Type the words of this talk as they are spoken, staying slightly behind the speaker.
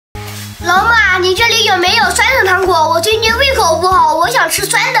老马，你这里有没有酸的糖果？我最近胃口不好，我想吃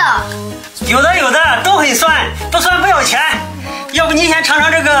酸的。有的，都很酸，不酸不要钱。要不你先尝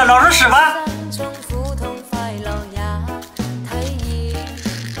尝这个老鼠屎吧。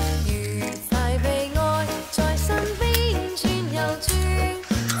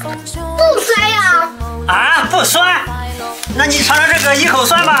不酸呀。啊，不酸？那你尝尝这个一口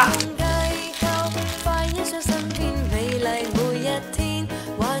酸吧。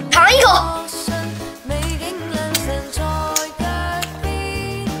尝一口。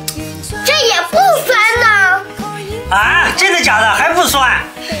这也不酸呢。啊，真的假的？还不酸？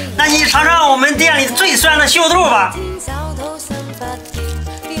那你尝尝我们店里最酸的秀豆吧。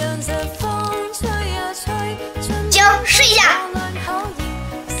行，试一下。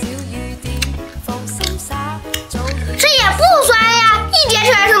这也不酸呀，一点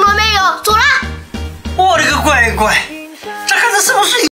酸程都没有。走了。我的个乖乖，这孩子是不是